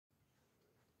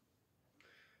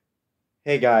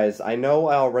Hey guys, I know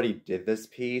I already did this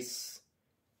piece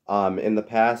in the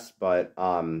past, but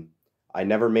I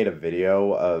never made a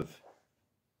video of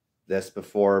this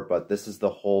before, but this is the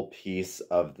whole piece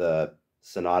of the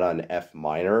Sonata in F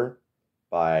minor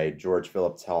by Georg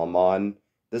Philipp Telemann.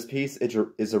 This piece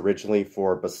is originally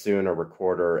for bassoon, a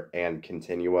recorder, and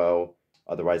continuo,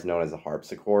 otherwise known as a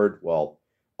harpsichord, well,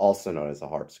 also known as a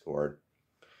harpsichord.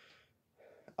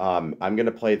 I'm going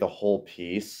to play the whole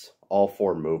piece, all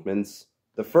four movements.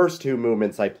 The first two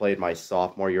movements I played my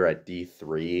sophomore year at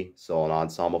D3, so an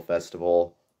ensemble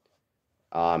festival.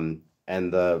 And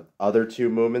the other two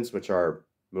movements, which are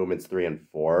movements 3 and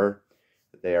 4,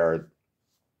 they are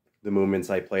the movements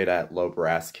I played at low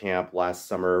brass camp last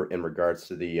summer in regards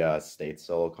to the state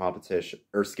solo competition,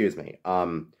 or excuse me,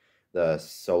 the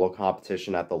solo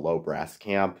competition at the low brass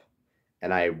camp,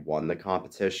 and I won the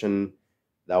competition.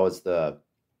 That was the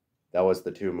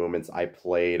two movements I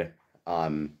played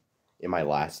in my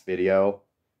last video.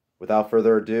 Without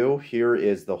further ado, here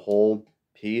is the whole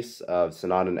piece of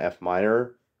Sonata in F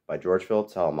minor by Georg Philipp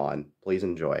Telemann. Please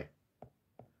enjoy.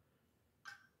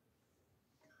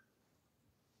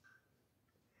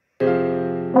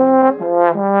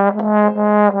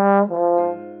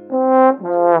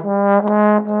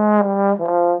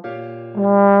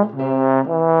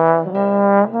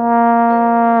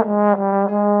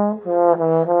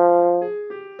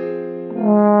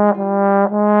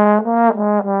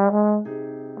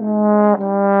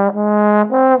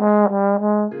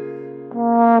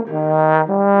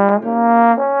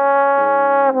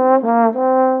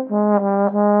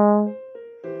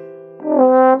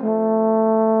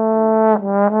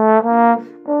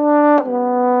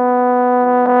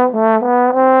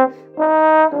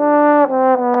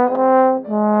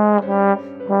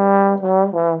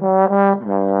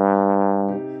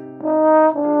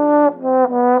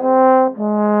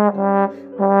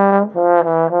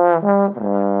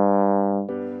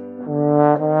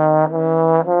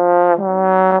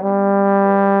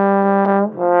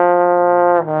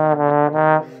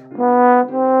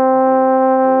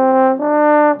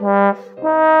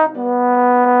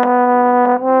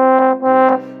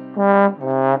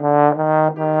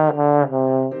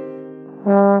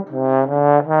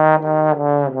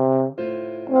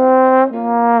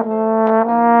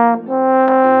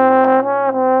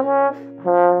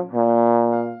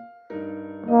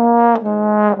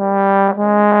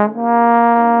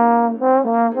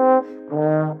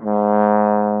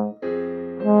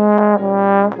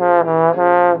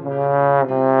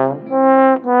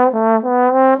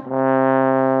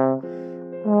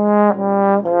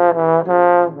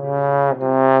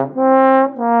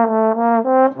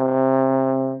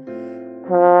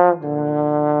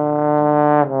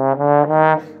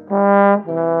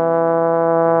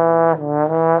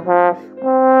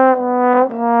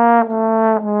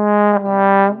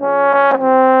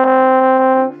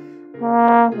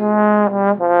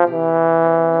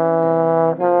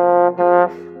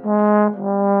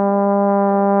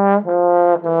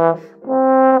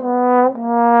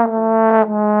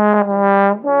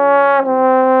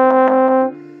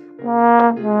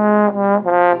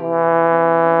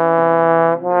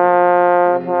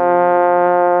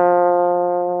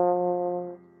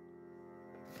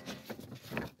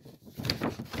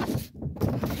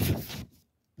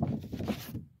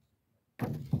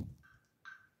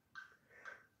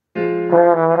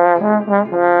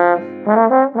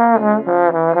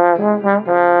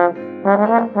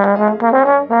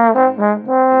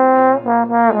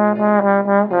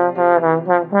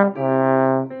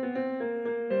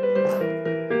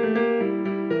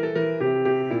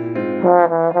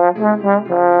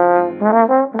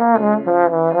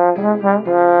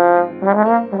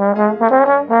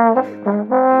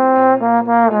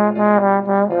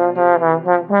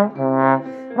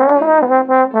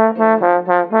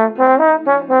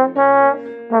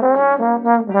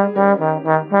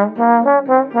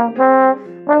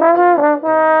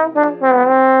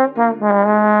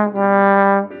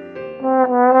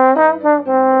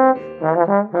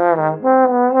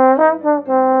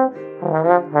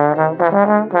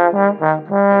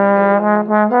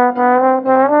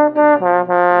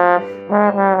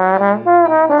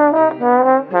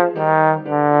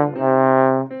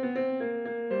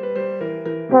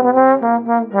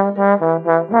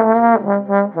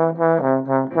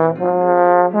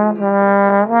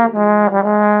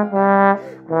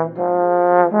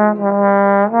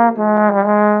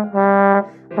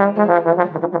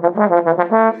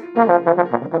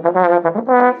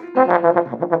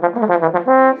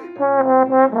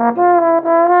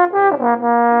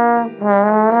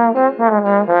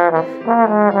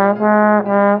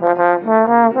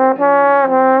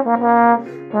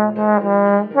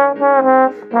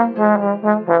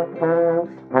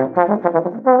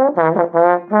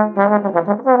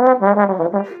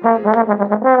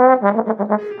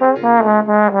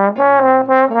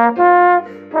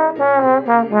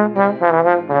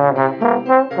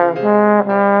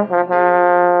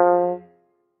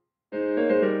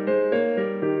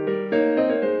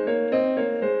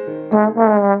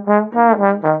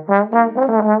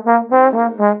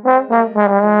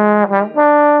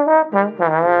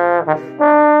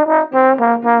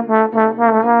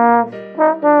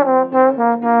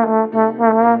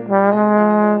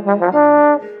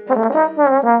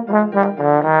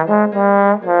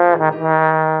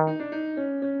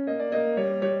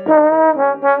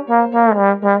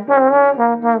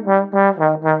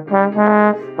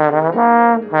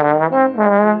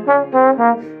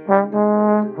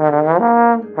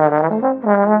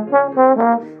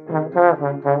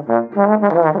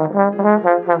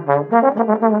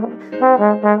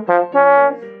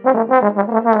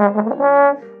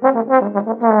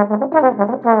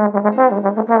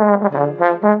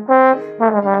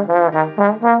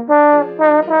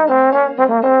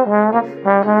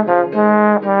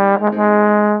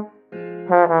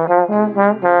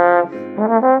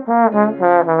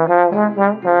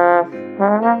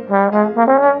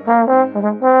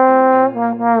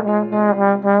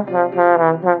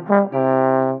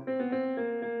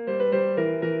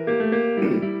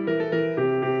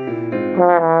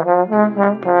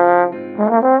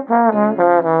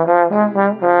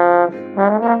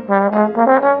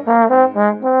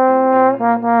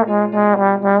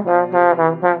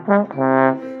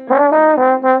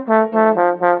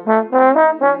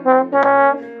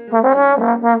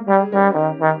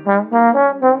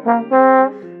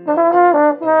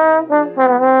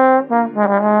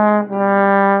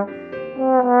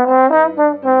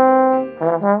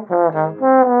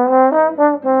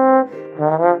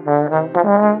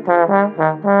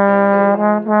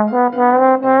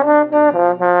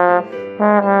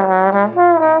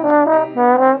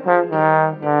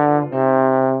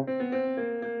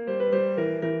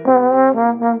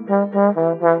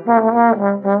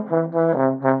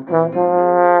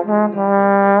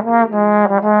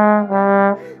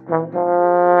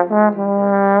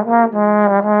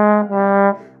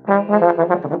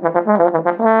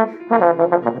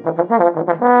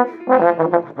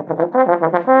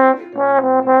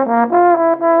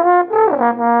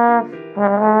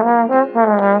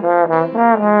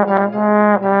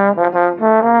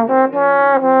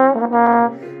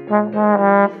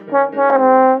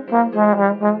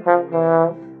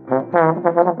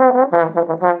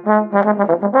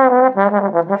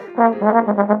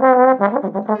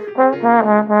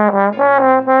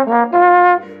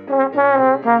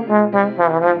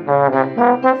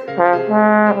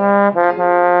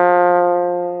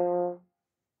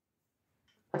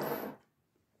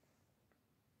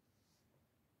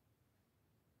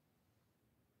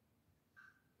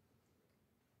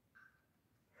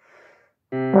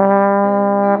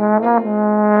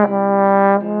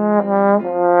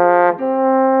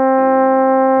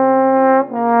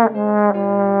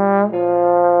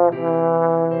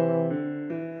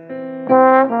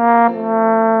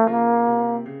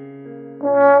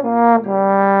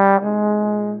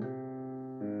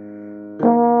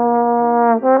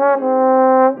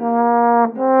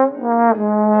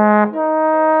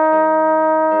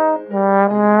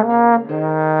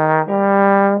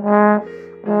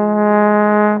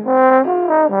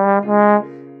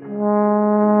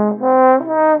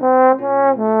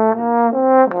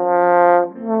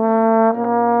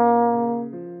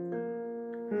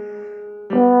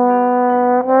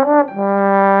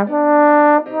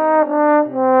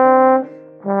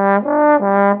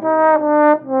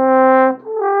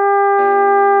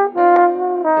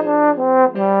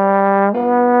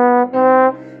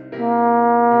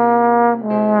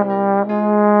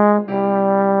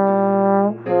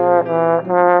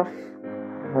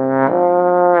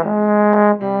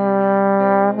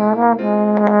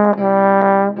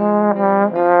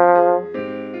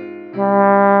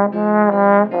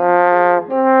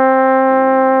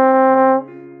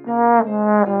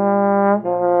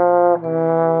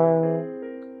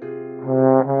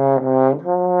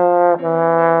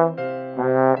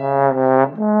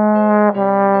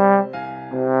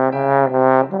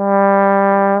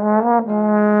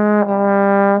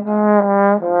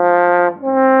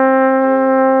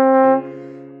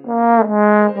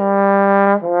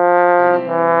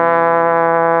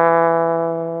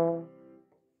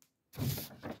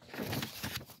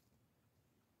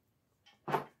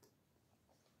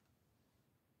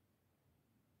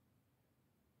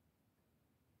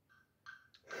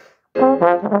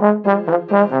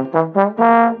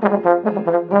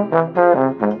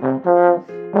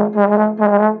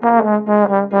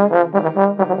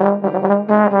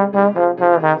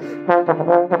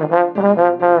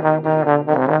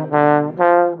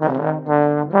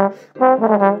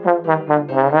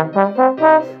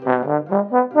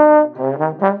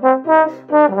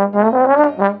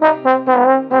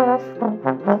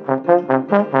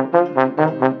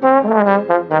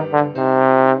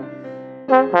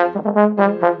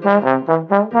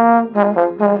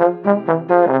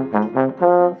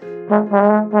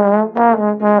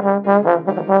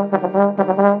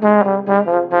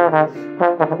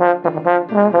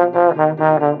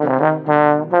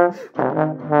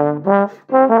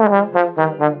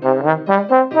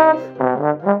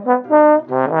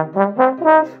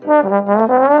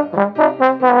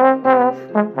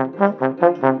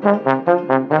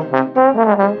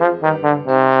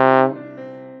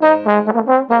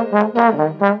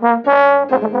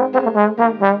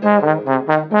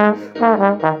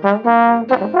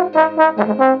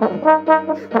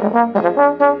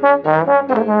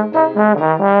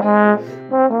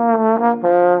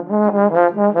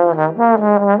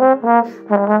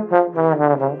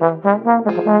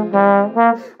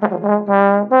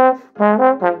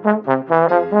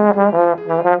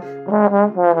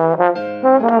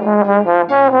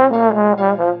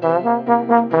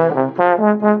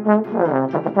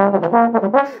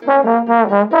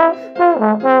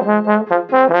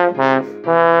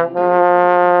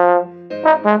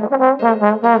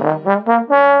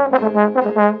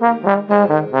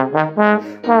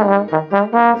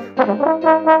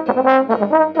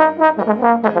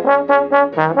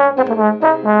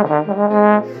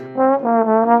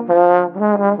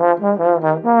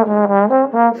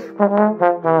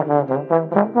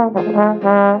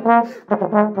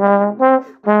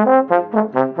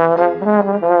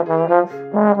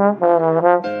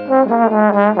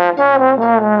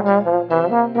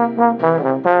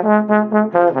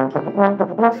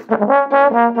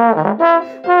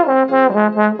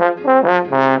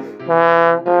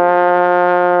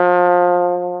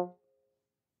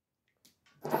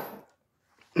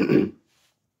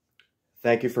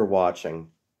 Thank you for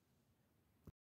watching.